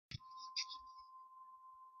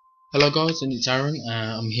Hello guys, and it's Aaron.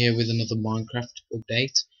 I'm here with another Minecraft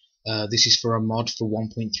update. This is for a mod for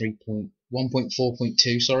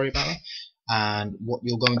 1.4.2, sorry about that. And what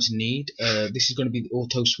you're going to need, this is going to be the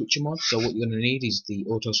auto switcher mod. So what you're going to need is the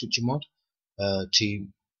auto switcher mod to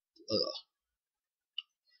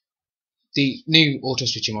the new auto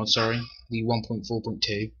switcher mod. Sorry, the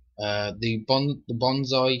 1.4.2. The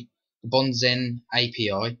Bonzen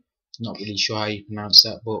API. Not really sure how you pronounce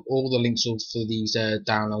that, but all the links for these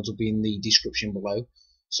downloads will be in the description below,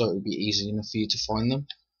 so it will be easy enough for you to find them.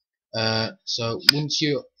 So once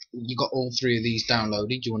you got all three of these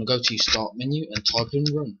downloaded, you want to go to your start menu and type in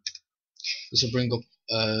run. This will bring up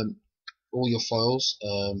all your files.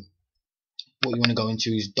 What you want to go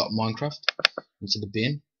into is .minecraft into the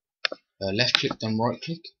bin. Left click, then right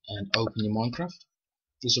click, and open your Minecraft.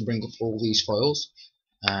 This will bring up all these files.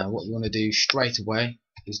 What you want to do straight away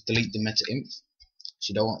is delete the meta-inf, so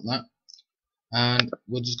you don't want that. And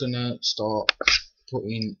we're just gonna start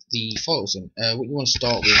putting the files in. What you want to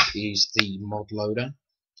start with is the mod loader,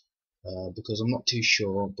 because I'm not too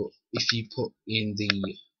sure, but if you put in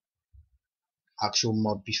the actual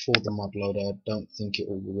mod before the mod loader, I don't think it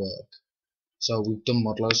will work. So we've done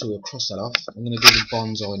mod loader, so we'll cross that off. I'm gonna do the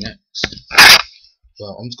bonsai next.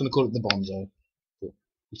 Well, I'm just gonna call it the bonsai, but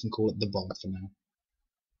you can call it the bomb for now.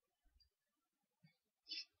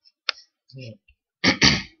 Yeah.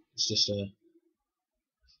 It's just a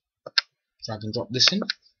drag and drop this in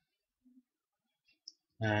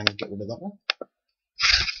and get rid of that one,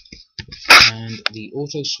 and the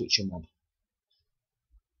auto switcher mod,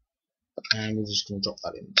 and we're just going to drop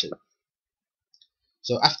that in too.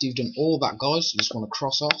 So after you've done all that, guys, you just want to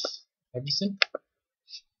cross off everything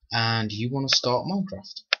and you want to start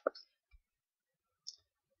Minecraft.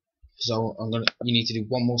 So you need to do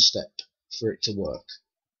one more step for it to work.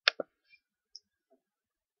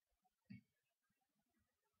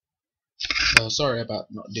 Sorry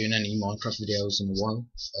about not doing any Minecraft videos in a while.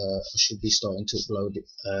 I should be starting to upload it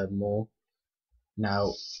more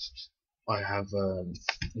now I have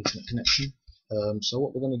internet connection. So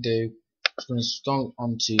what we're going to do is going to go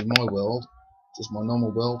onto my world, just my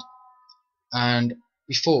normal world, and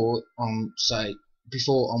before on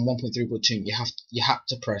 1.3.2 you have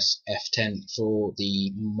to press F10 for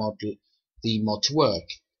the mod to work.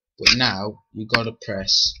 But now you got to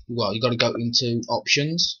go into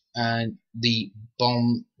options and the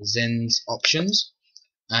Bonzen's options,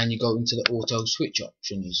 and you go into the auto switch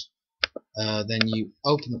options. Then you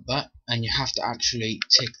open up that, and you have to actually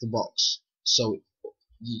tick the box so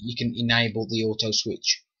you can enable the auto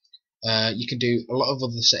switch. You can do a lot of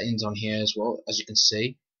other settings on here as well, as you can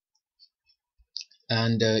see,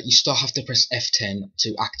 and you still have to press F10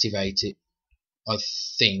 to activate it. I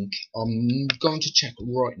think I'm going to check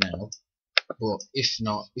right now, but if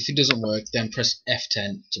it doesn't work, then press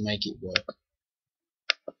F10 to make it work.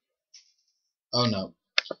 Oh no,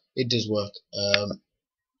 it does work.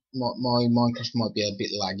 My Minecraft might be a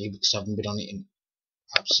bit laggy because I haven't been on it in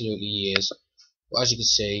absolutely years. But as you can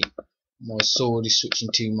see, my sword is switching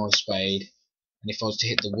to my spade, and if I was to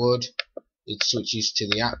hit the wood, it switches to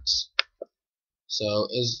the axe. So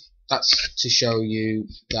that's to show you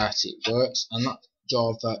that it works, and that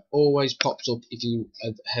Java always pops up if you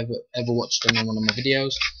have ever watched any one of my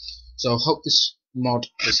videos. So I hope this mod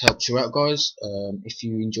has helped you out, guys. If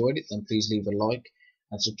you enjoyed it, then please leave a like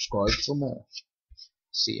and subscribe for more.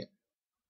 See ya.